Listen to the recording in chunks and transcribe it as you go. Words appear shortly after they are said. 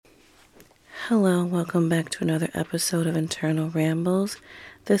Hello, welcome back to another episode of Internal Rambles.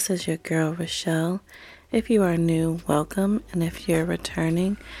 This is your girl, Rochelle. If you are new, welcome, and if you're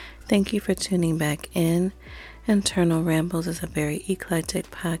returning, thank you for tuning back in. Internal Rambles is a very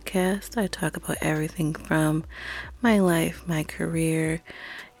eclectic podcast. I talk about everything from my life, my career,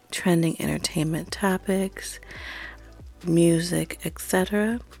 trending entertainment topics, music,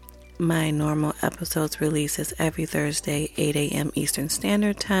 etc. My normal episodes releases every Thursday, 8 a.m. Eastern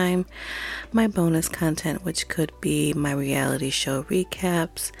Standard Time. My bonus content, which could be my reality show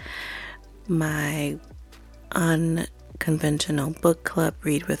recaps, my unconventional book club,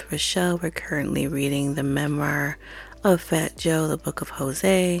 Read with Rochelle. We're currently reading the memoir of Fat Joe, the Book of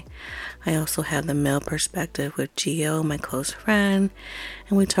Jose. I also have the male perspective with Gio, my close friend,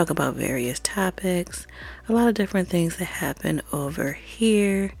 and we talk about various topics, a lot of different things that happen over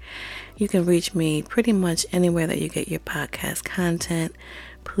here. You can reach me pretty much anywhere that you get your podcast content.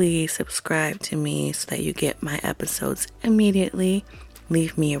 Please subscribe to me so that you get my episodes immediately.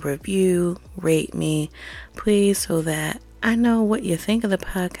 Leave me a review, rate me, please, so that I know what you think of the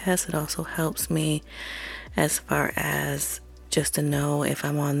podcast. It also helps me as far as just to know if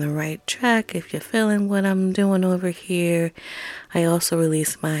I'm on the right track, if you're feeling what I'm doing over here. I also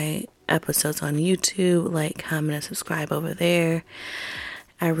release my episodes on YouTube. Like, comment, and subscribe over there.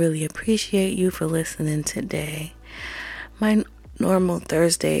 I really appreciate you for listening today. My normal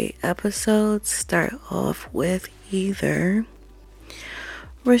Thursday episodes start off with either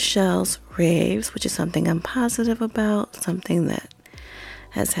Rochelle's Raves, which is something I'm positive about, something that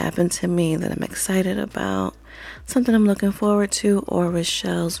has happened to me that I'm excited about, something I'm looking forward to, or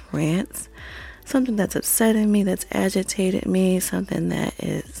Rochelle's Rants, something that's upsetting me, that's agitated me, something that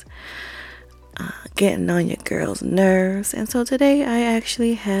is getting on your girl's nerves. And so today I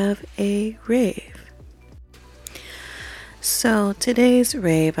actually have a rave. So today's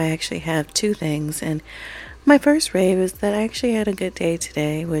rave, I actually have two things. And my first rave is that I actually had a good day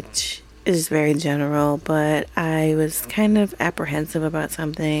today, which is very general, but I was kind of apprehensive about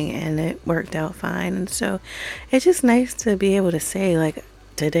something and it worked out fine. And so it's just nice to be able to say, like,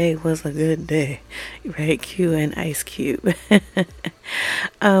 today was a good day, right? Q and Ice Cube.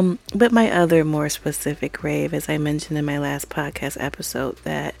 But my other more specific rave, as I mentioned in my last podcast episode,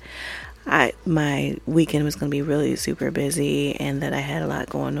 that my weekend was going to be really super busy and that I had a lot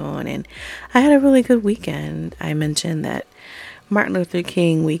going on, and I had a really good weekend. I mentioned that Martin Luther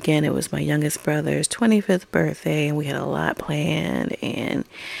King weekend, it was my youngest brother's 25th birthday, and we had a lot planned, and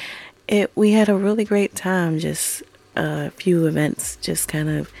we had a really great time. Just a few events, just kind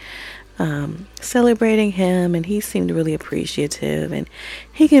of celebrating him, and he seemed really appreciative. And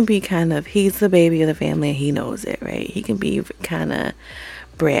he can be he's the baby of the family, and he knows it, right? He can be kind of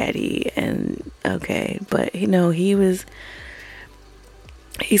bratty and okay, but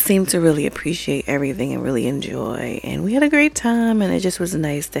he seemed to really appreciate everything and really enjoy, and we had a great time. And it just was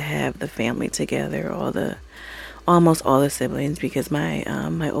nice to have the family together, almost all the siblings, because my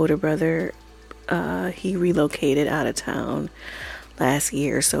older brother, he relocated out of town last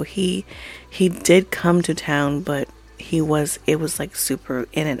year, so he did come to town, but it was like super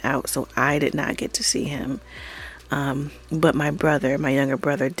in and out, so I did not get to see him. But my younger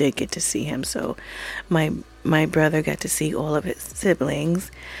brother did get to see him. So my brother got to see all of his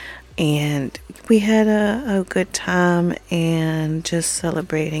siblings, and we had a good time and just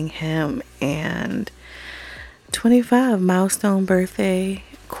celebrating him. And 25 milestone birthday,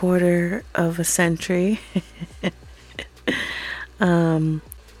 quarter of a century. And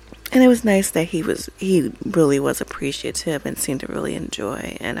it was nice that he really was appreciative and seemed to really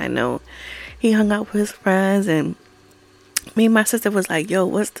enjoy. And I know he hung out with his friends, and me and my sister was like, yo,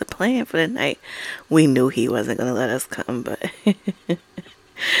 what's the plan for the night? We knew he wasn't going to let us come, but he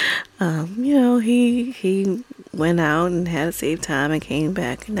went out and had a safe time and came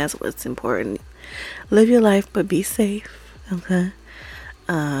back, and that's what's important. Live your life, but be safe, okay?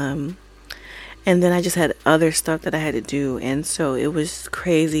 And then I just had other stuff that I had to do, and so it was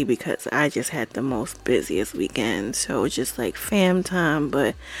crazy because I just had the most busiest weekend. So it was just like fam time,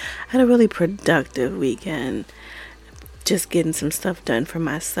 but I had a really productive weekend, just getting some stuff done for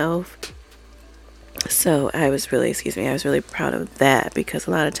myself. So I was really proud of that, because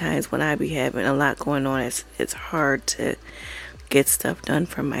a lot of times when I be having a lot going on, it's hard to get stuff done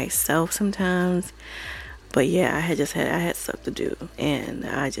for myself sometimes. But yeah, I had stuff to do, and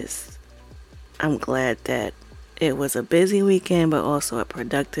I'm glad that it was a busy weekend, but also a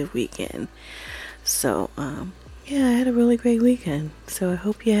productive weekend. So, yeah, I had a really great weekend. So I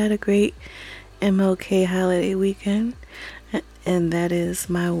hope you had a great MLK holiday weekend. And that is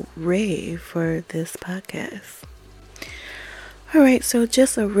my rave for this podcast. All right, so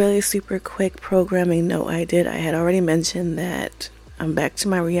just a really super quick programming note I had already mentioned that I'm back to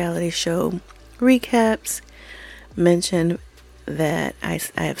my reality show recaps. Mentioned that I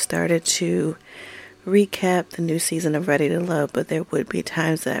have started to recap the new season of Ready to Love, but there would be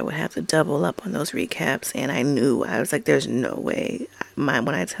times that I would have to double up on those recaps, and I was like, there's no way. When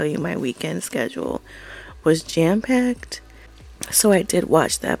I tell you my weekend schedule was jam-packed, so I did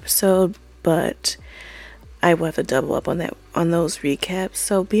watch the episode, but I will have to double up on those recaps.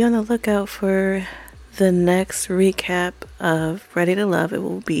 So be on the lookout for the next recap of Ready to Love. It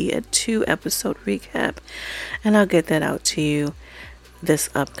will be a 2-episode recap, and I'll get that out to you this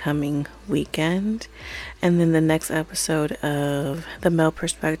upcoming weekend. And then the next episode of The Male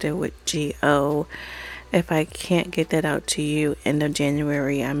Perspective with G.O., if I can't get that out to you end of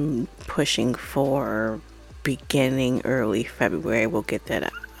January, I'm pushing for beginning early February. We'll get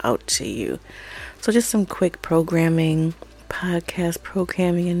that out to you. So just some quick podcast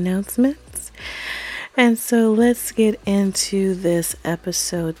programming announcements. And so let's get into this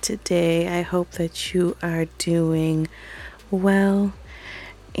episode today. I hope that you are doing well.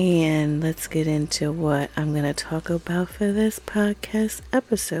 And let's get into what I'm going to talk about for this podcast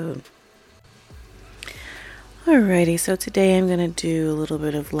episode. Alrighty, so today I'm going to do a little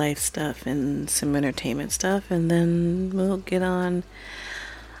bit of life stuff and some entertainment stuff, and then we'll get on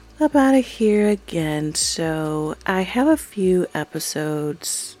up out of here again. So I have a few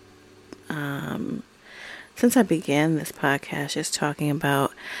episodes since I began this podcast just talking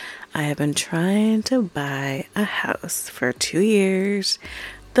about I have been trying to buy a house for 2 years.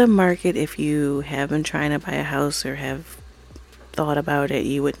 The market, if you have been trying to buy a house or have thought about it,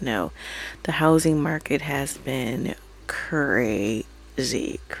 you would know the housing market has been cray.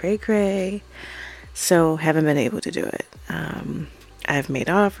 So haven't been able to do it. I've made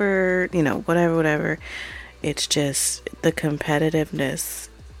offer, whatever. It's just the competitiveness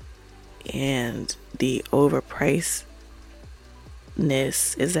and the overpricedness.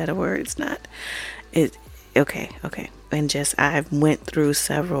 Is that a word? It's not. Okay. And just I've went through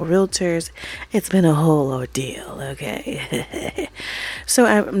several realtors. It's been a whole ordeal, okay? So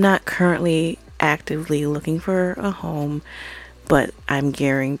I'm not currently actively looking for a home, but I'm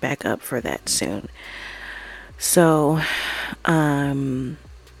gearing back up for that soon. So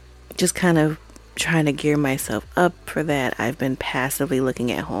just kind of trying to gear myself up for that. I've been passively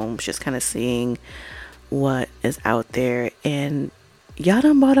looking at homes, just kind of seeing what is out there, and y'all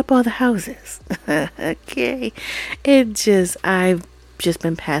done bought up all the houses. Okay. I've just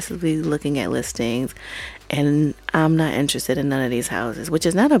been passively looking at listings, and I'm not interested in none of these houses, which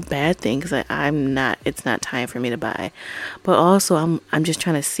is not a bad thing because it's not time for me to buy. But also I'm just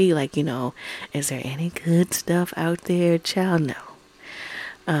trying to see, is there any good stuff out there? Child,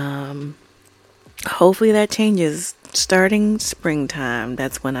 no. Hopefully that changes starting springtime.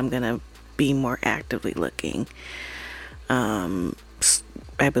 That's when I'm going to be more actively looking. I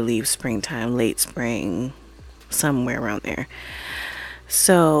believe springtime, late spring, somewhere around there.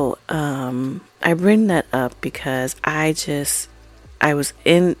 So, I bring that up because I've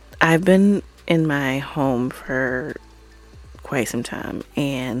been in my home for quite some time,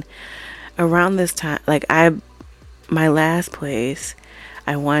 and around this time, my last place,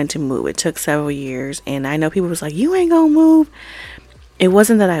 I wanted to move. It took several years, and I know people was like, you ain't gonna move. It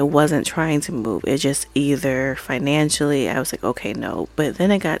wasn't that I wasn't trying to move. It just either financially, I was like, okay, no. But then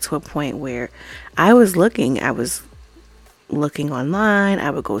it got to a point where I was looking online.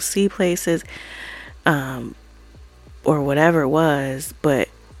 I would go see places, or whatever it was, but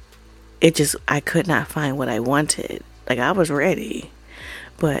I could not find what I wanted. I was ready,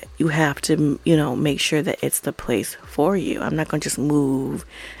 but you have to, make sure that it's the place for you. I'm not going to just move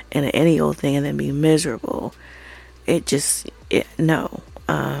into any old thing and then be miserable. No.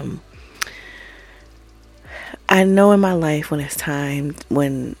 I know in my life when it's time,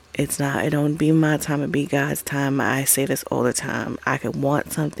 when it's not, it don't be my time, it be God's time. I say this all the time. I could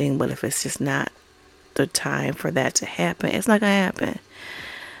want something, but if it's just not the time for that to happen, it's not going to happen.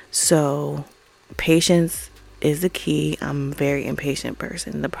 So patience is the key. I'm a very impatient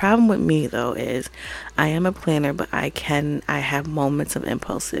person. The problem with me though is I am a planner, but I have moments of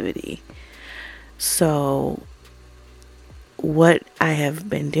impulsivity. So what I have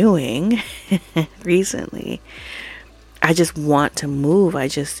been doing recently, I just want to move.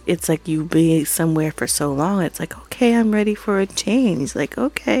 It's like you be somewhere for so long. It's like, okay, I'm ready for a change.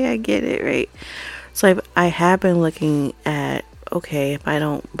 Okay, I get it, right? So I have been looking at, okay, if I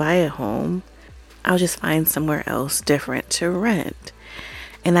don't buy a home, I'll just find somewhere else different to rent.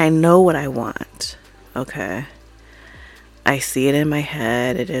 And I know what I want. Okay. I see it in my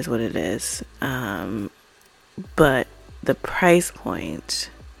head. It is what it is. But the price point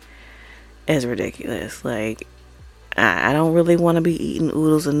is ridiculous. Like, I don't really want to be eating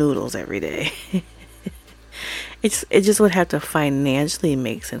oodles and noodles every day. It just would have to financially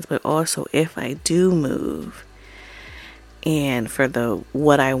make sense. But also, if I do move, and for the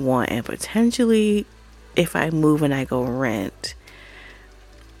what I want, and potentially if I move and I go rent,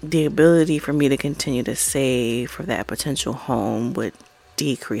 the ability for me to continue to save for that potential home would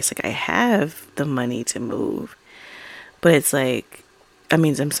decrease. Like, I have the money to move, but it's like,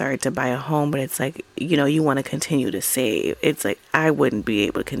 I'm sorry, to buy a home, but it's like, you want to continue to save. It's like, I wouldn't be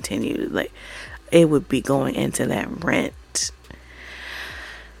able to continue to, like, it would be going into that rent.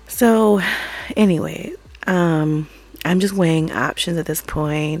 So anyway, I'm just weighing options at this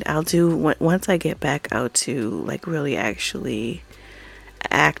point. I'll do, once I get back out to like really actually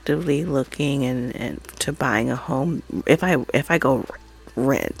actively looking and to buying a home. If I go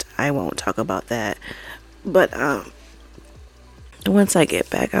rent, I won't talk about that. But once I get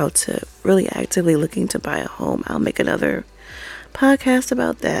back out to really actively looking to buy a home, I'll make another podcast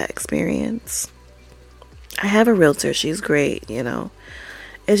about that experience. I have a realtor. She's great,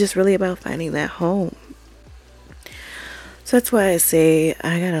 It's just really about finding that home. So that's why I say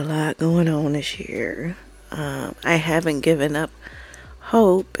I got a lot going on this year. I haven't given up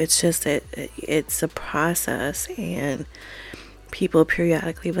hope. It's just that it's a process, and people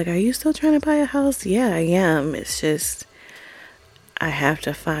periodically like, are you still trying to buy a house? Yeah, I am. It's just I have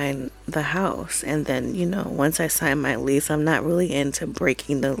to find the house, and then once I sign my lease, I'm not really into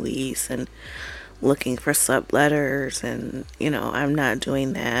breaking the lease and looking for subletters, and I'm not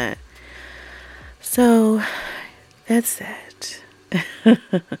doing that. So that's that.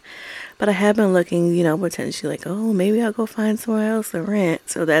 But I have been looking, potentially like, oh, maybe I'll go find somewhere else to rent.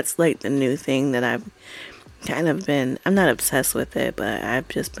 So that's like the new thing that I've kind of been, I'm not obsessed with it, but I've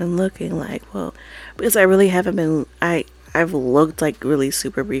just been looking like, well, because I really haven't been, I've looked like really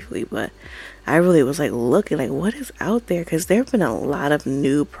super briefly, but I really was like looking like what is out there, because there have been a lot of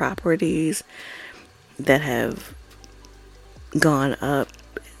new properties that have gone up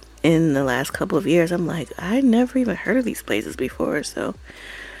in the last couple of years. I'm like, I never even heard of these places before, so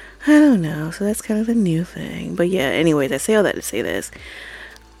I don't know. So that's kind of the new thing. But yeah, anyways, I say all that to say this.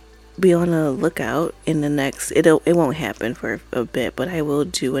 Be on the lookout in the next, it won't happen for a bit, but I will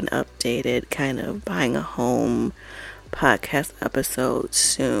do an updated kind of buying a home podcast episode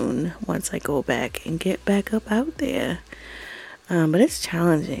soon, once I go back and get back up out there. But it's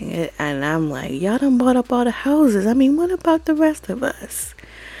challenging, and I'm like, y'all done bought up all the houses. What about the rest of us?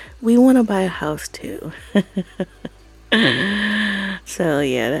 We want to buy a house too. So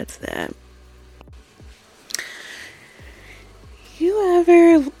yeah, that's that. You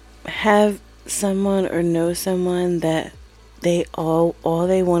ever have someone or know someone that they all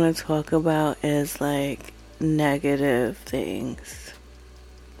they want to talk about is like negative things?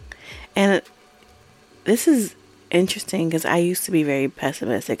 And this is interesting because I used to be very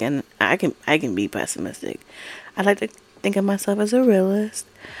pessimistic, and I can be pessimistic. I like to think of myself as a realist,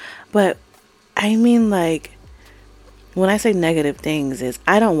 but like, when I say negative things is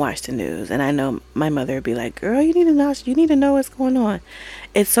I don't watch the news, and I know my mother would be like, girl, you need to know what's going on.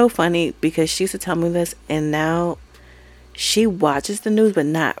 It's so funny because she used to tell me this, and now she watches the news, but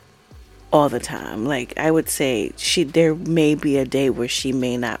not all the time. Like, I would say there may be a day where she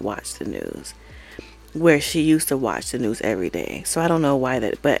may not watch the news, where she used to watch the news every day. So I don't know why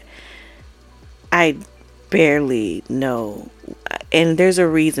that, but I barely know, and there's a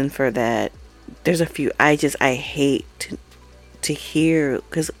reason for that. There's a few. I hate to hear,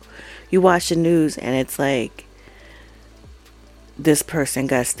 because you watch the news and it's like, this person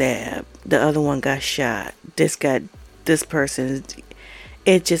got stabbed, the other one got shot, this person.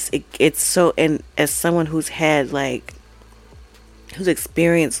 It's so, and as someone who's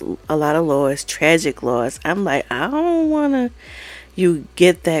experienced a lot of loss, tragic loss, I'm like, I don't want to, you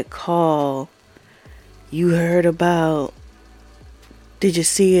get that call, you heard about, did you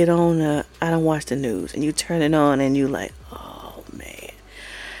see it on I don't watch the news, and you turn it on and you like, oh man.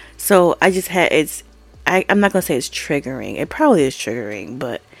 So I just had, I'm not going to say it's triggering. It probably is triggering,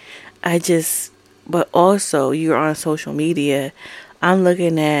 but but also you're on social media. I'm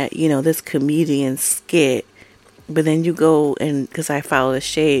looking at, this comedian skit, but then you go and, because I follow the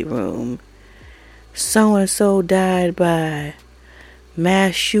Shade Room, so-and-so died by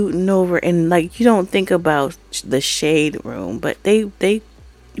mass shooting over, and like, you don't think about the Shade Room, but they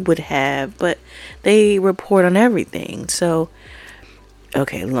would have, but they report on everything. So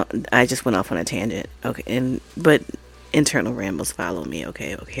okay, I just went off on a tangent. Okay, but internal rambles follow me.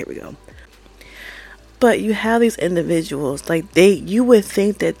 Okay, here we go. But you have these individuals, like you would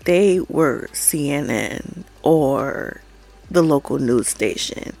think that they were CNN or the local news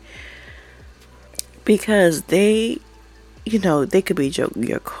station, because they could be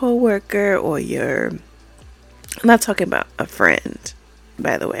your coworker or I'm not talking about a friend,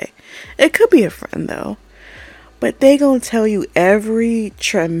 by the way. It could be a friend though, but they gonna tell you every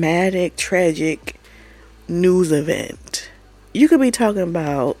traumatic, tragic news event. You could be talking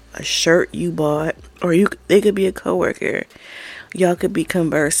about a shirt you bought, or they could be a coworker. Y'all could be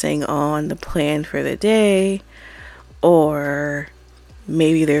conversing on the plan for the day, or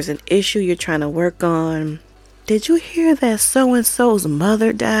maybe there's an issue you're trying to work on. Did you hear that so-and-so's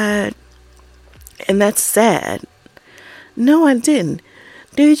mother died? And that's sad. No, I didn't.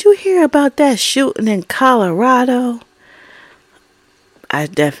 Did you hear about that shooting in Colorado? I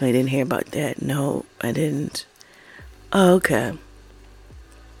definitely didn't hear about that. No, I didn't. Oh, okay.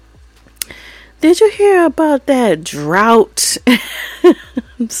 Did you hear about that drought?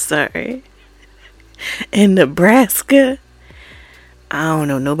 I'm sorry. In Nebraska? I don't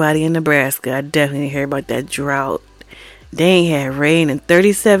know nobody in Nebraska. I definitely didn't hear about that drought. They ain't had rain in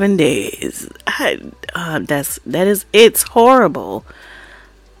 37 days. It's horrible.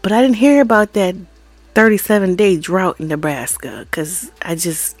 But I didn't hear about that 37-day drought in Nebraska, because I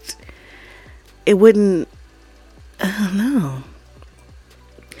don't know.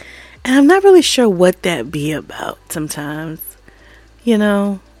 And I'm not really sure what that be about sometimes,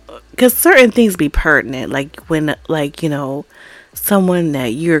 because certain things be pertinent, like when, someone that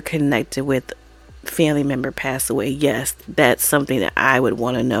you're connected with, family member pass away. Yes, that's something that I would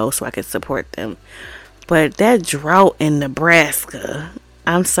want to know so I could support them. But that drought in Nebraska,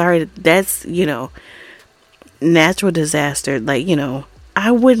 I'm sorry, that's, natural disaster.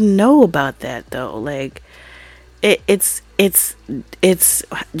 I wouldn't know about that though. Like, it's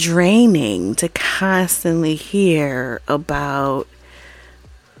draining to constantly hear about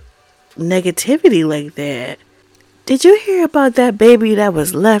negativity like that. Did you hear about that baby that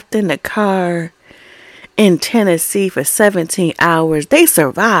was left in the car in Tennessee for 17 hours? They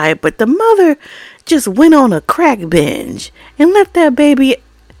survived, but the mother just went on a crack binge and left that baby.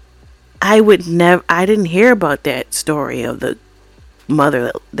 I didn't hear about that story of the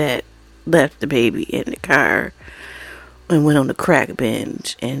mother that left the baby in the car and went on a crack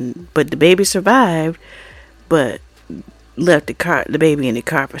binge, but the baby survived, but left the baby in the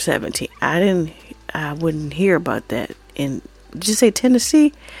car for 17. I wouldn't hear about that. Did you say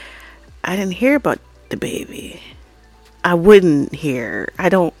Tennessee? I didn't hear about the baby. I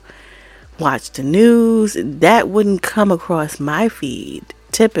don't watch the news. That wouldn't come across my feed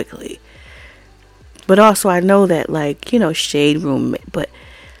typically. But also I know that, Shade Room, but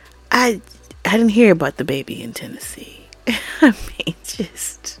I didn't hear about the baby in Tennessee. I mean,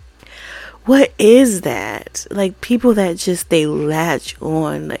 what is that? People that they latch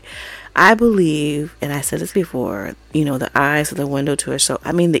on. I believe, and I said this before, the eyes are the window to our soul.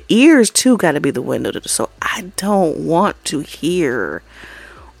 I mean, the ears too got to be the window to the soul. I don't want to hear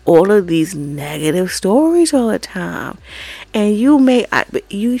all of these negative stories all the time. And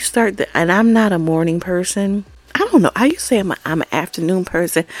and I'm not a morning person. I don't know. I used to say I'm an afternoon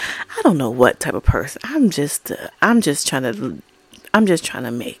person. I don't know what type of person. I'm just trying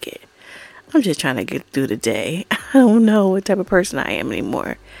to make it. I'm just trying to get through the day. I don't know what type of person I am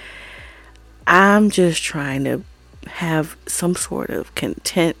anymore. I'm just trying to have some sort of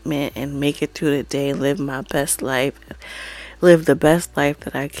contentment and make it through the day, live my best life, live the best life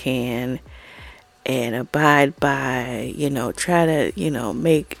that I can, and abide by, try to,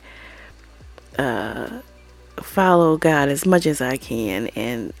 make, follow God as much as I can,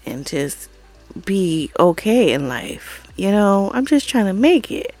 and just be okay in life. I'm just trying to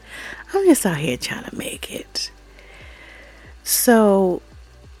make it. I'm just out here trying to make it. So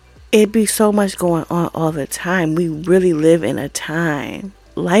it'd be so much going on all the time. We really live in a time.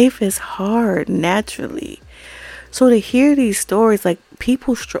 Life is hard naturally. So to hear these stories,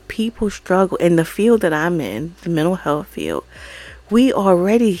 people struggle in the field that I'm in, the mental health field. We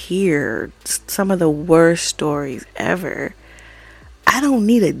already hear some of the worst stories ever. I don't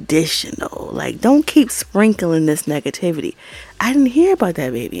need additional. Don't keep sprinkling this negativity. I didn't hear about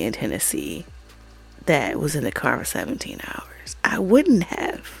that baby in Tennessee that was in the car for 17 hours. I wouldn't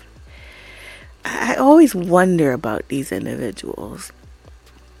have. I always wonder about these individuals.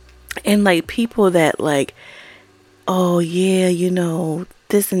 And people that oh yeah,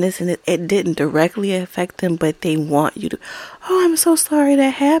 this and this and it didn't directly affect them, but they want you to, oh, I'm so sorry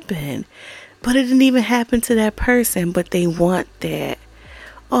that happened. But it didn't even happen to that person, but they want that.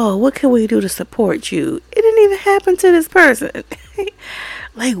 Oh, what can we do to support you? It didn't even happen to this person.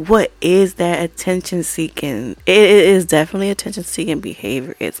 What is that attention seeking? It is definitely attention seeking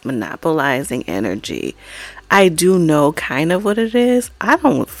behavior. It's monopolizing energy. I do know kind of what it is. I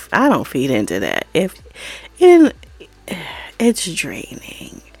don't feed into that. If in it's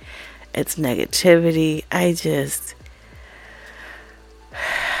draining. It's negativity. I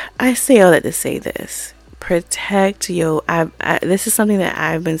say all that to say this. Protect your this is something that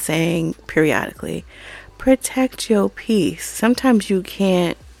I've been saying periodically. Protect your peace. Sometimes you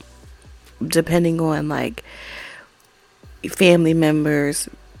can't, depending on like family members,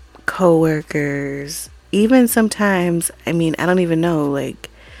 co-workers, even sometimes, I mean, I don't even know, like,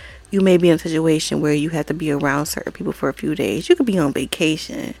 you may be in a situation where you have to be around certain people for a few days. You could be on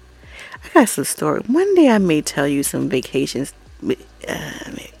vacation. I got some story. One day I may tell you some vacations.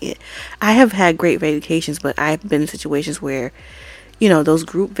 I have had great vacations, but I've been in situations where, those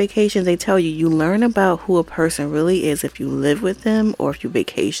group vacations, they tell you learn about who a person really is if you live with them or if you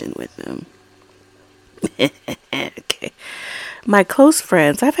vacation with them. Okay. My close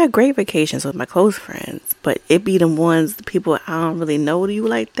friends, I've had great vacations with my close friends, but it be the people I don't really know you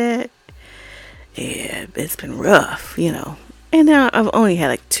like that. Yeah, it's been rough, And now I've only had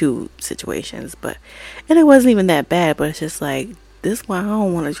like 2 situations, and it wasn't even that bad, but it's just like, this is why I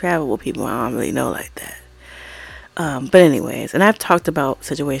don't want to travel with people I don't really know like that. But anyways, and I've talked about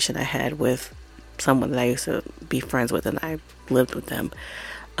situation I had with someone that I used to be friends with and I lived with them.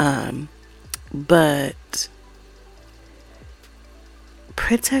 But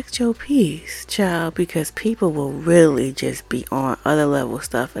protect your peace, child, because people will really just be on other level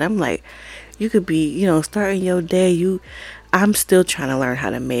stuff. And I'm like, you could be, starting your day, I'm still trying to learn how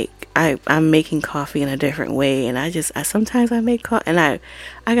to make, I'm making coffee in a different way. And sometimes I make coffee and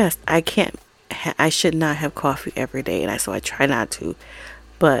I should not have coffee every day. And so I try not to,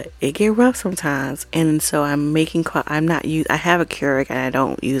 but it get rough sometimes. And so I'm making I have a Keurig and I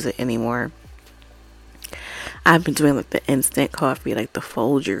don't use it anymore. I've been doing like the instant coffee, like the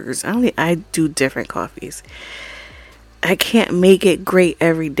Folgers. I do different coffees. I can't make it great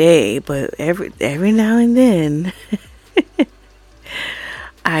every day, but every now and then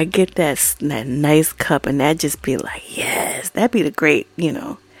I get that nice cup, and that just be like, yes, that'd be the great,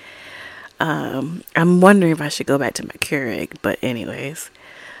 I'm wondering if I should go back to my Keurig, but anyways,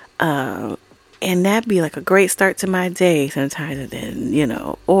 and that'd be like a great start to my day sometimes, and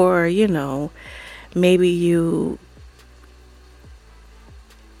then, or, maybe you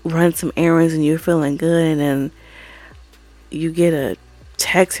run some errands and you're feeling good, and then you get a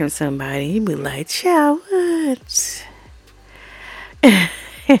text from somebody, you be like, "Child, what?"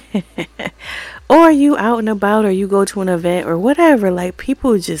 Or you out and about, or you go to an event or whatever. Like,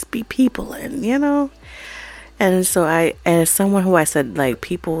 people just be people, and And so as someone who I said, like,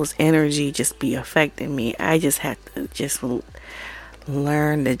 people's energy just be affecting me, I just have to just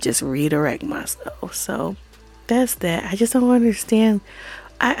learn to just redirect myself. So that's that. I just don't understand.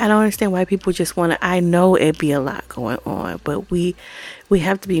 I don't understand why people just want to. I know it'd be a lot going on, but we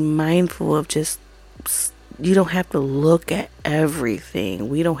have to be mindful of just. You don't have to look at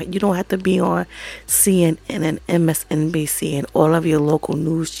everything. You don't have to be on CNN and MSNBC and all of your local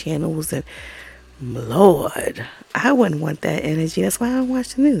news channels. And Lord, I wouldn't want that energy. That's why I don't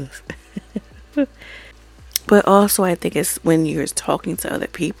watch the news. But also, I think it's when you're talking to other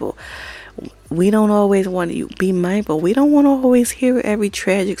people, we don't always want to be mindful. We don't want to always hear every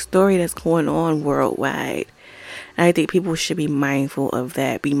tragic story that's going on worldwide. And I think people should be mindful of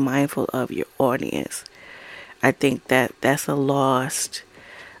that. Be mindful of your audience. I think that's a lost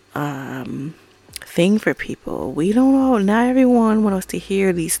thing for people. Not everyone wants us to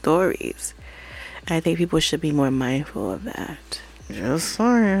hear these stories. I think people should be more mindful of that. Just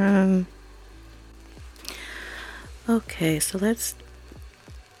saying. Okay, so let's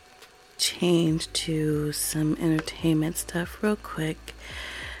change to some entertainment stuff real quick.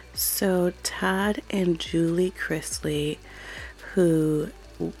 So Todd and Julie Chrisley, who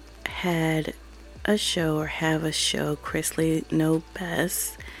had a show or have a show, Chrisley Know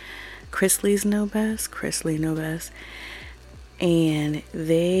Best, and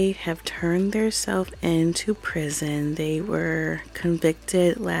they have turned themselves into prison. They were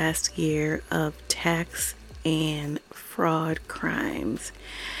convicted last year of tax and fraud crimes,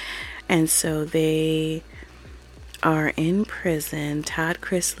 and so they are in prison. Todd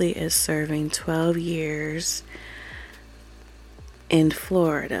Chrisley is serving 12 years in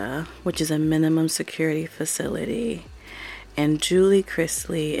Florida, which is a minimum security facility, and Julie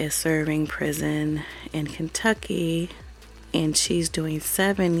Chrisley is serving prison in Kentucky, and she's doing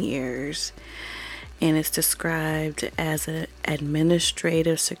 7 years, and it's described as an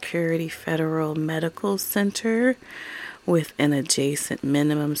administrative security federal medical center with an adjacent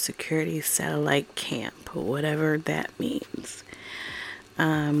minimum security satellite camp, whatever that means.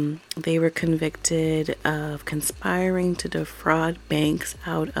 They were convicted of conspiring to defraud banks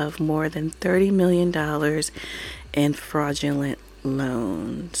out of more than $30 million in fraudulent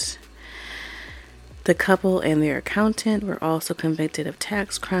loans. The couple and their accountant were also convicted of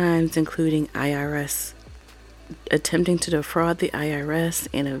tax crimes, including attempting to defraud the IRS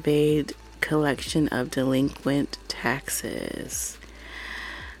and evade collection of delinquent taxes.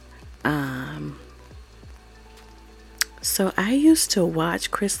 So I used to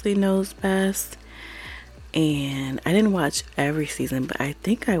watch Chrisley Knows Best, and I didn't watch every season, but I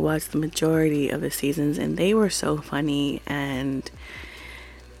think I watched the majority of the seasons, and they were so funny. And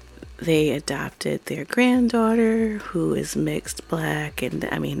they adopted their granddaughter, who is mixed black, and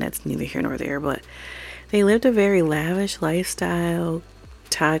I mean, that's neither here nor there, but they lived a very lavish lifestyle.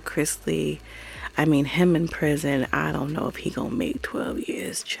 Todd Chrisley, I mean, him in prison, I don't know if he gonna make 12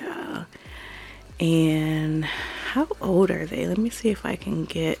 years, child. And how old are they? Let me see if I can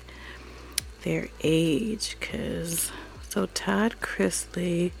get their age, so Todd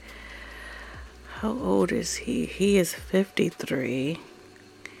Chrisley, how old is he? He is 53.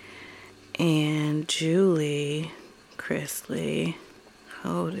 And Julie Chrisley,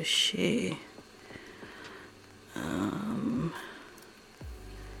 how old is she?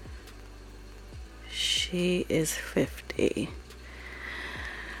 She is 50.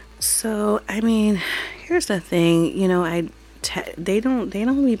 So, I mean, here's the thing, they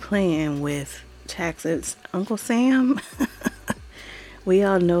don't be playing with taxes. Uncle Sam, we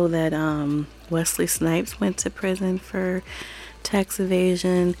all know that Wesley Snipes went to prison for tax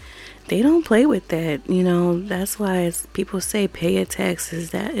evasion. They don't play with that, that's why people say pay your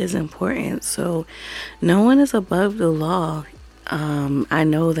taxes. That is important. So no one is above the law. I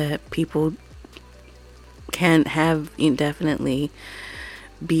know that people can have indefinitely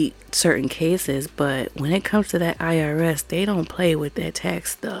beat certain cases, but when it comes to that IRS, they don't play with that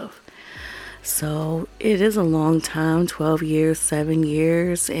tax stuff. So it is a long time, 12 years, 7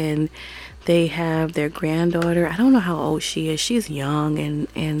 years, and they have their granddaughter. I don't know how old she is. She's young,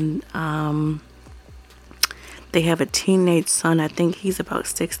 and they have a teenage son. I think he's about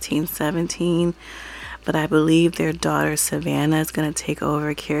 16, 17, but I believe their daughter Savannah is going to take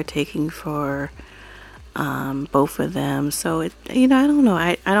over caretaking for both of them. So I don't know.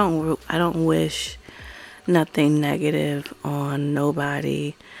 I don't wish nothing negative on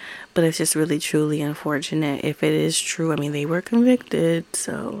nobody, but it's just really truly unfortunate if it is true. I mean, they were convicted,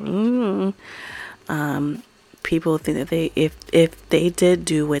 so people think that if they did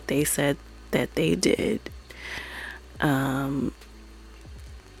do what they said that they did,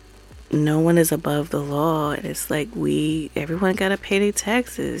 no one is above the law. And it's like everyone gotta pay their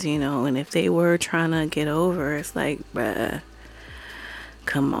taxes, and if they were trying to get over, it's like, bruh,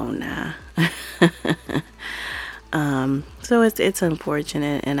 come on now. So it's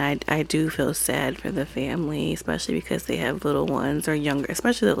unfortunate, and I do feel sad for the family, especially because they have little ones or younger,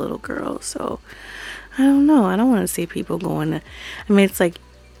 especially the little girls. So I don't know. I don't want to see people going to, I mean, it's like,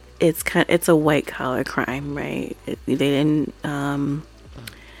 it's a white collar crime, right? They didn't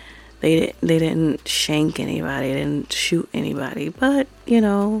shank anybody, they didn't shoot anybody, but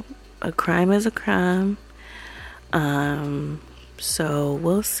a crime is a crime. So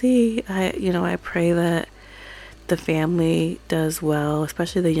we'll see. I pray that the family does well,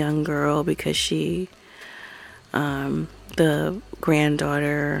 especially the young girl, because she, the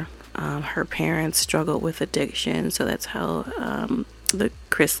granddaughter, her parents struggled with addiction, so that's how the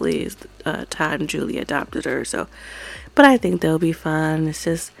Chrisleys, Todd and Julie, adopted her. So, but I think they'll be fine. It's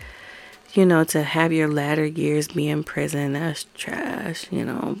just, to have your latter years be in prison, that's trash,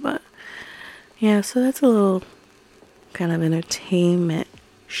 but yeah, so that's a little kind of entertainment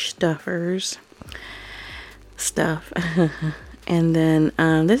stuff. And then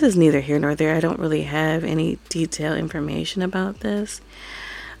this is neither here nor there. I don't really have any detailed information about this,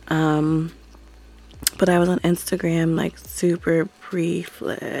 but I was on Instagram like super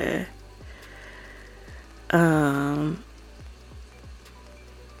briefly,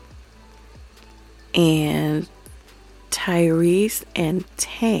 and Tyrese and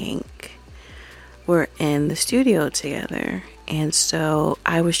Tank were in the studio together. And so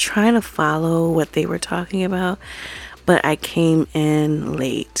I was trying to follow what they were talking about, but I came in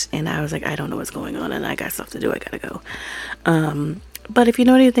late and I was like, I don't know what's going on, and I got stuff to do. I gotta go. But if you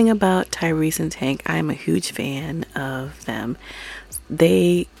know anything about Tyrese and Tank, I'm a huge fan of them.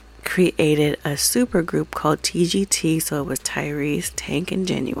 They created a super group called TGT. So it was Tyrese, Tank, and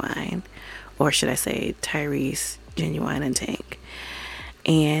Genuine. Or should I say Tyrese, Genuine, and Tank.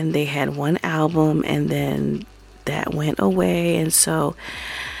 And they had one album, and then that went away. And so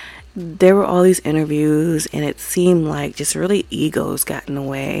there were all these interviews, and it seemed like just really egos got in the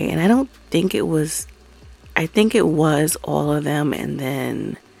way. And I don't think it was, I think it was all of them, and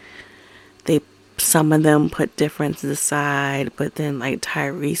then some of them put differences aside, but then like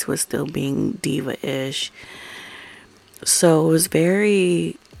Tyrese was still being diva-ish. So it was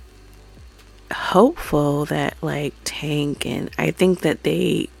very hopeful that like Tank, and I think that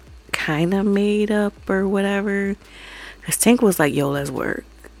they kind of made up or whatever, because Tank was like, yo, let's work.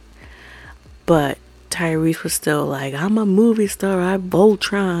 But Tyrese was still like, I'm a movie star, I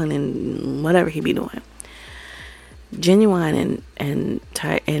Voltron, and whatever he be doing. Genuine and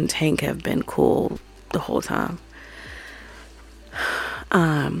Tank have been cool the whole time.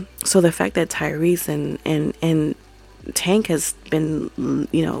 So the fact that Tyrese and Tank has been,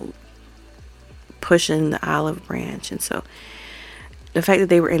 you know, pushing the olive branch, and so the fact that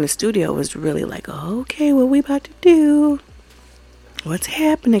they were in the studio was really like, oh, okay, what we about to do? What's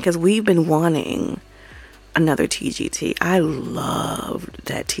happening? Because we've been wanting another TGT. I loved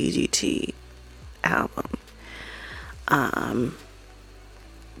that TGT album.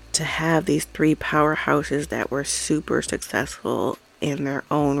 To have these three powerhouses that were super successful in their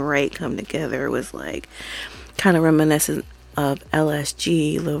own right come together was like kind of reminiscent of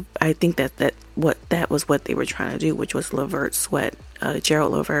LSG. I think that was what they were trying to do, which was Levert, Sweat,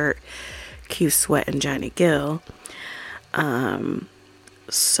 Gerald Levert, Keith Sweat, and Johnny Gill.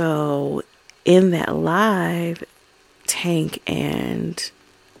 So in that live, Tank and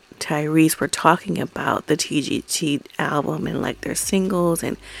Tyrese were talking about the TGT album and like their singles,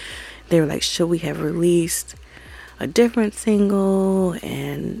 and they were like, should we have released a different single,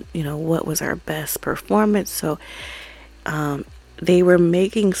 and you know, what was our best performance? So they were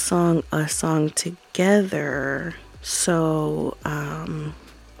making a song together. So I'm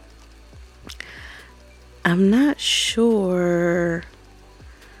not sure,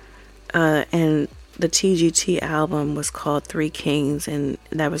 and the TGT album was called Three Kings, and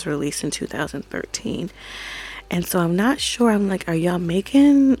that was released in 2013. And so I'm not sure. I'm like, are y'all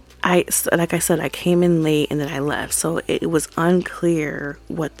making? Like I said, I came in late and then I left, so it was unclear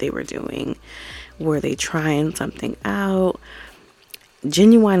what they were doing. Were they trying something out?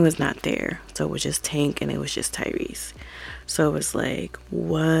 Genuine was not there, so it was just Tank and it was just Tyrese. So it was like,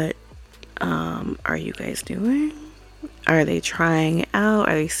 what are you guys doing? Are they trying it out?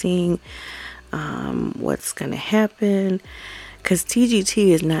 Are they seeing what's gonna happen? Because TGT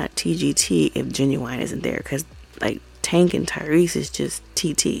is not TGT if Genuine isn't there, because like Tank and Tyrese is just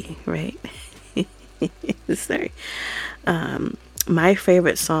TT, right? Sorry. My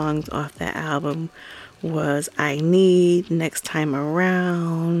favorite songs off that album was I Need, Next Time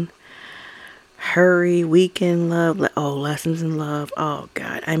Around, Hurry, Weekend Love, Lessons in Love. Oh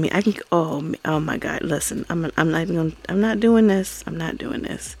God, I mean, I can. Oh my God, listen, I'm not doing this.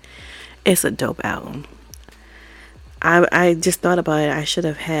 It's a dope album. I just thought about it. I should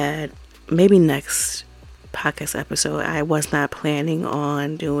have had maybe next podcast episode. I was not planning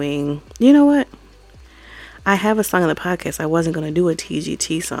on doing. You know what? I have a song on the podcast. I wasn't gonna do a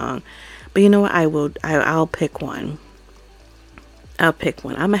TGT song, but you know what? I will. I'll pick one. I'm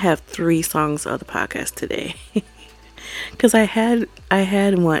gonna have 3 songs of the podcast today, because I had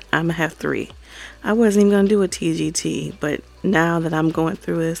one. I'm gonna have 3. I wasn't even gonna do a TGT, but now that I'm going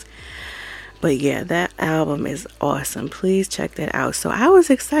through this. But yeah, that album is awesome. Please check that out. So I was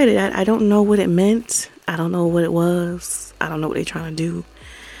excited. I don't know what it meant. I don't know what it was. I don't know what they're trying to do.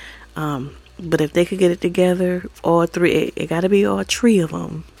 But if they could get it together, all 3, it got to be all 3 of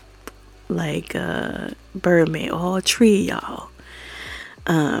them. Like Birdman, all 3 y'all.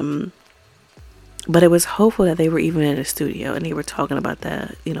 But it was hopeful that they were even in the studio and they were talking about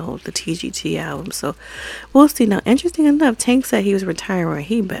the TGT album. So we'll see. Now, interesting enough, Tank said he was retiring.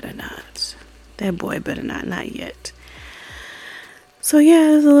 He better not. That boy better not yet. So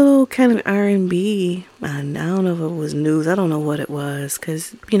yeah, it was a little kind of R&B. I don't know if it was news. I don't know what it was,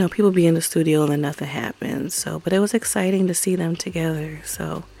 because people be in the studio and then nothing happens. So, but it was exciting to see them together.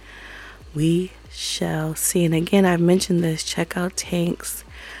 So we shall see. And again, I've mentioned this. Check out Tank's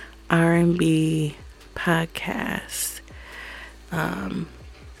R&B podcast,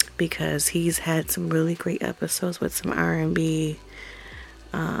 because he's had some really great episodes with some R&B.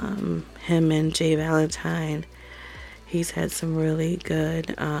 Him and Jay Valentine, he's had some really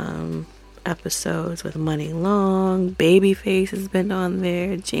good episodes with Money Long. Babyface has been on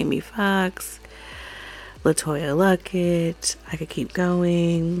there. Jamie Foxx, LaToya Luckett. I could keep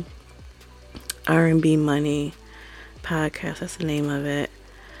going. R&B Money podcast, that's the name of it.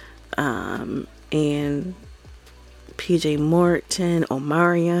 And PJ Morton,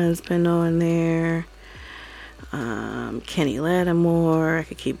 Omarion's been on there. Kenny Lattimore. I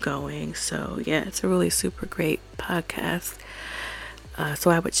could keep going. So yeah, it's a really super great podcast.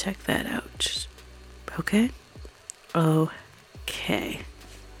 So I would check that out. Okay? Okay.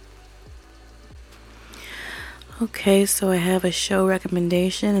 Okay, so I have a show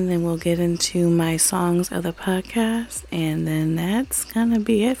recommendation, and then we'll get into my songs of the podcast, and then that's gonna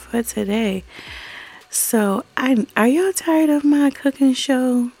be it for today. So, are y'all tired of my cooking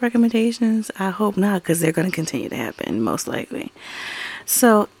show recommendations? I hope not, because they're gonna continue to happen, most likely.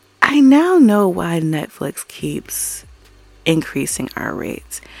 So, I now know why Netflix keeps increasing our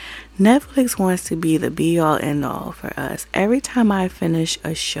rates. Netflix wants to be the be-all, end-all for us. Every time I finish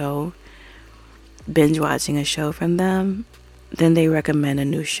a show, binge watching a show from them, then they recommend a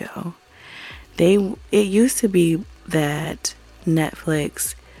new show. It used to be that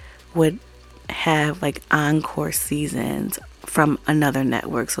Netflix would have like encore seasons from another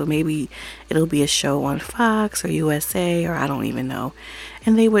network. So maybe it'll be a show on Fox or USA, or I don't even know.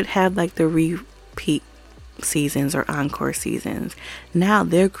 And they would have like the repeat seasons or encore seasons. Now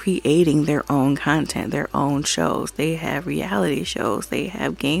they're creating their own content, their own shows. They have reality shows, they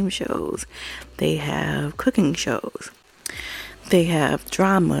have game shows, they have cooking shows, they have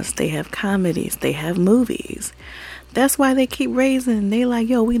dramas, they have comedies, they have movies. That's why they keep raising. They like,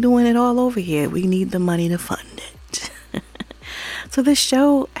 yo, we doing it all over here. We need the money to fund it. So this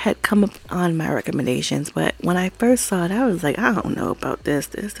show had come up on my recommendations, but when I first saw it, I was like, I don't know about this.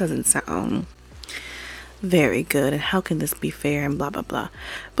 This doesn't sound very good, and how can this be fair, and blah blah blah.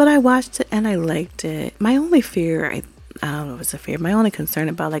 But I watched it and I liked it. My only fear, I don't know if it's a fear, my only concern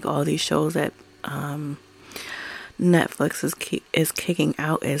about like all these shows that Netflix is kicking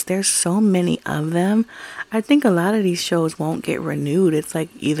out is there's so many of them. I think a lot of these shows won't get renewed. It's like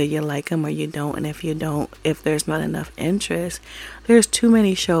either you like them or you don't, and if there's not enough interest, there's too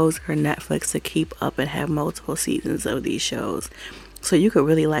many shows for Netflix to keep up and have multiple seasons of these shows. So you could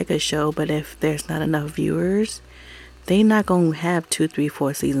really like a show, but if there's not enough viewers, they not gonna have 2, 3,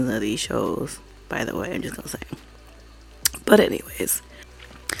 4 seasons of these shows. By the way, I'm just gonna say. But anyways,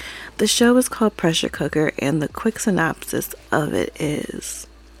 the show is called Pressure Cooker, and the quick synopsis of it is: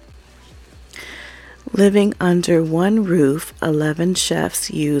 living under one roof, 11 chefs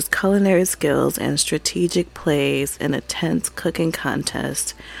use culinary skills and strategic plays in a tense cooking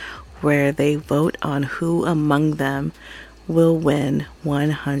contest where they vote on who among them will win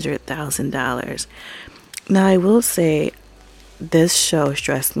 $100,000. Now, I will say this show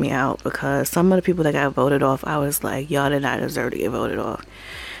stressed me out because some of the people that got voted off, I was like, y'all did not deserve to get voted off.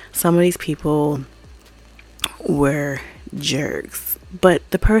 Some of these people were jerks. But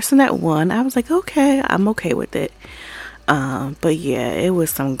the person that won, I was like, okay, I'm okay with it. But yeah, it was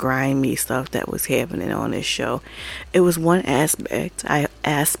some grimy stuff that was happening on this show. It was one aspect. I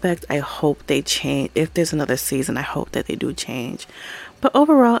hope they change. If there's another season, I hope that they do change. But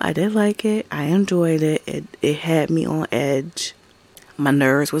overall, I did like it. I enjoyed it. It had me on edge. My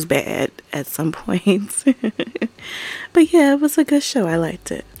nerves was bad at some points. But yeah, it was a good show. I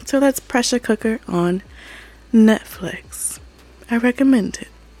liked it. So that's Pressure Cooker on Netflix. I recommend it.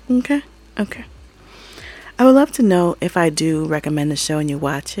 Okay. I would love to know if I do recommend the show and you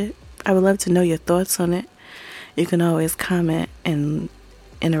watch it. I would love to know your thoughts on it. You can always comment and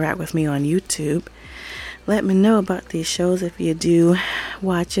interact with me on YouTube. Let me know about these shows if you do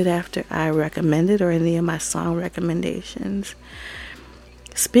watch it after I recommend it, or any of my song recommendations.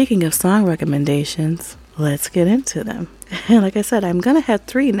 Speaking of song recommendations, let's get into them. And like I said, I'm going to have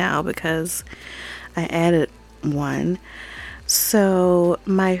 3 now because I added one. So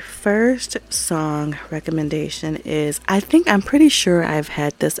my first song recommendation is, I'm pretty sure I've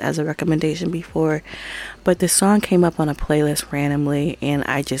had this as a recommendation before, but the song came up on a playlist randomly and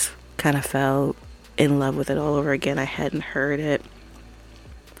I just kind of fell in love with it all over again. I hadn't heard it.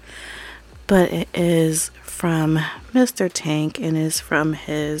 But it is from Mr. Tank and is from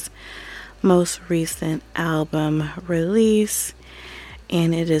his most recent album release,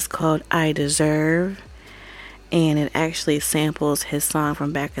 and it is called I Deserve. And it actually samples his song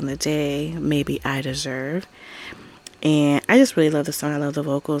from back in the day, Maybe I Deserve. And I just really love the song. I love the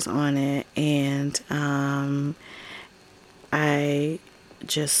vocals on it. And like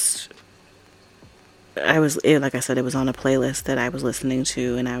I said, it was on a playlist that I was listening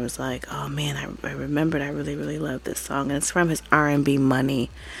to. And I was like, oh man, I remembered I really, really love this song. And it's from his R&B Money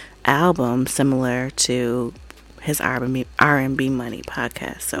album, similar to his R&B Money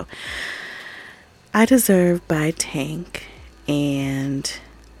podcast. So I Deserve by Tank, and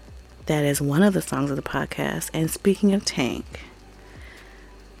that is one of the songs of the podcast. And speaking of Tank,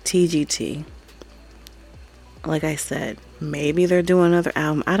 TGT, like I said, maybe they're doing another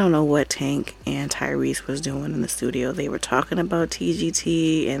album. I don't know what Tank and Tyrese was doing in the studio. They were talking about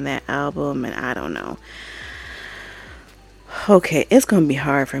TGT and that album, and I don't know. Okay, it's gonna be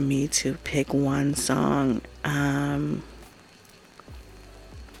hard for me to pick one song. Oh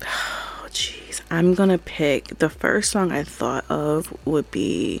jeez, I'm gonna pick the first song I thought of would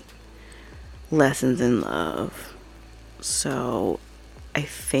be Lessons in Love. So I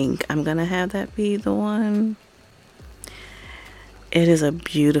think I'm gonna have that be the one. It is a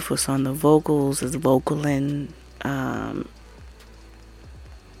beautiful song. The vocals is vocaling. I'm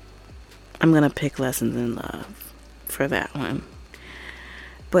gonna pick Lessons in Love for that one.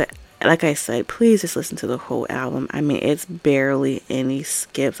 But like I said, please just listen to the whole album. I mean, it's barely any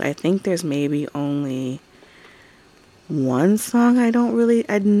skips. I think there's maybe only one song I didn't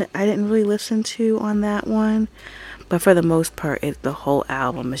really listen to on that one. But for the most part, the whole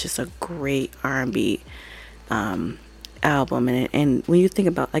album is just a great R&B album. And when you think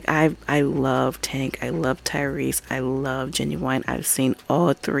about, like, I love Tank, I love Tyrese, I love Genuine. I've seen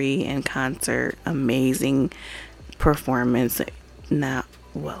all three in concert. Amazing performance. Not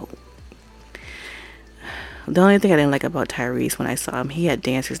well. The only thing I didn't like about Tyrese when I saw him, he had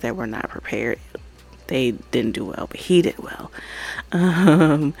dancers that were not prepared. They didn't do well, but he did well.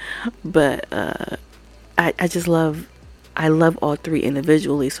 But I just love all three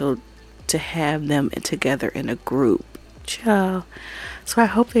individually. So to have them together in a group, ciao. So I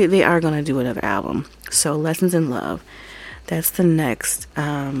hope they are going to do another album. So Lessons in Love, that's the next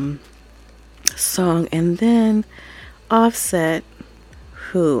song. And then Offset,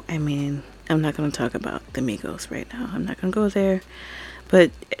 who, I mean, I'm not going to talk about the Migos right now. I'm not going to go there.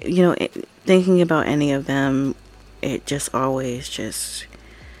 But, you know, thinking about any of them, it just always just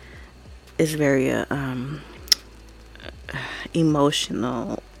is very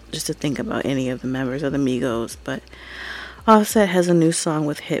emotional just to think about any of the members of the Migos. But Offset has a new song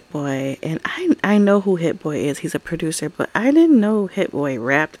with Hit Boy, and I know who Hit Boy is. He's a producer, but I didn't know Hit Boy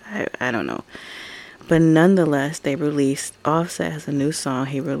rapped. I don't know. But nonetheless, Offset has a new song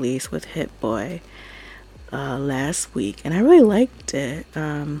he released with Hit Boy last week, and I really liked it.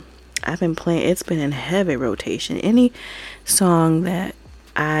 I've been playing, it's been in heavy rotation. Any song that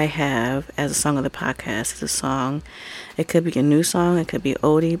I have as a song of the podcast is a song. It could be a new song, it could be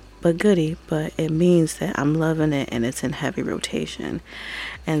oldie but goodie, but it means that I'm loving it and it's in heavy rotation.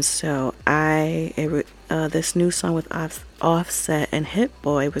 And so this new song with Offset and Hit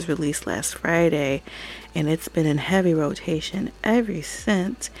Boy was released last Friday, and it's been in heavy rotation ever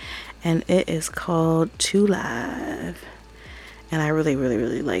since. And it is called 2 Live. And I really, really,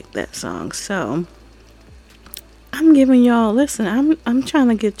 really like that song. So I'm giving y'all, listen, I'm trying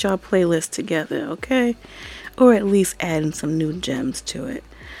to get y'all playlist together, okay? Or at least adding some new gems to it.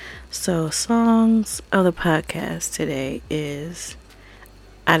 So songs of the podcast today is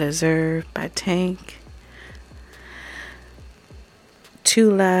I Deserve by Tank,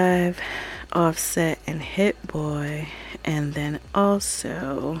 2 Live, Offset and Hit Boy, and then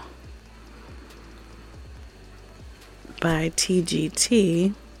also by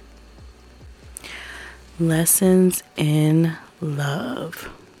TGT, Lessons in Love.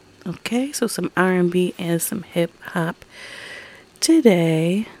 Okay, so some R&B and some hip hop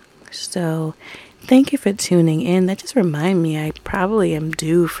today. So thank you for tuning in. That just reminded me I probably am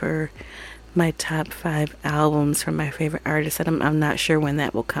due for my top 5 albums from my favorite artists. And I'm not sure when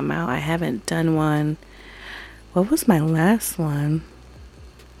that will come out. I haven't done one. What was my last one?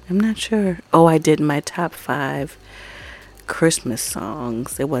 I'm not sure. Oh, I did my top 5 Christmas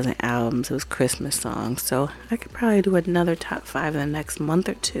songs. It wasn't albums, it was Christmas songs. So I could probably do another top 5 in the next month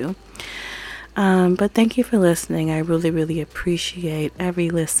or two. But thank you for listening. I really, really appreciate every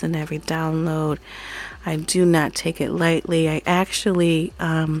listen, every download. I do not take it lightly. I actually,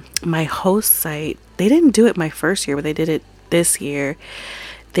 my host site, they didn't do it my first year, but they did it this year.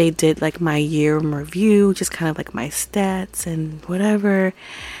 They did like my year in review, just kind of like my stats and whatever.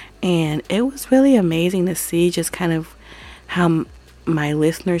 And it was really amazing to see just kind of how my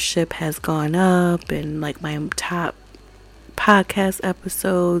listenership has gone up and like my top podcast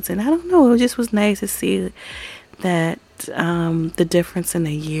episodes. And I don't know, it just was nice to see that the difference in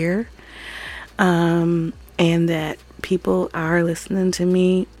a year, and that people are listening to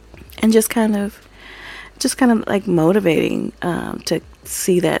me, and just kind of like motivating to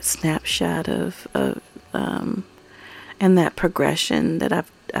see that snapshot of and that progression that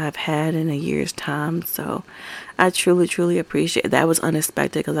I've had in a year's time. So I truly, truly appreciate it. That was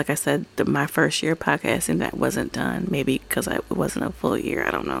unexpected because, like I said, my first year podcasting, that wasn't done. Maybe because it wasn't a full year.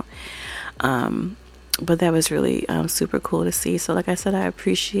 I don't know. But that was really super cool to see. So like I said, I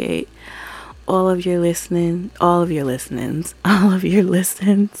appreciate all of your listenings, all of your listens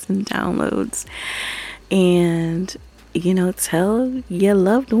and downloads. And, tell your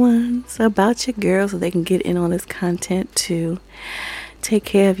loved ones about your girl so they can get in on this content too. Take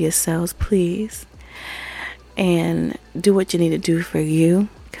care of yourselves, please. And do what you need to do for you,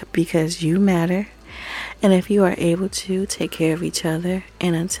 because you matter. And if you are able to, take care of each other.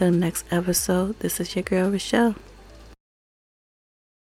 And until next episode, this is your girl, Rochelle.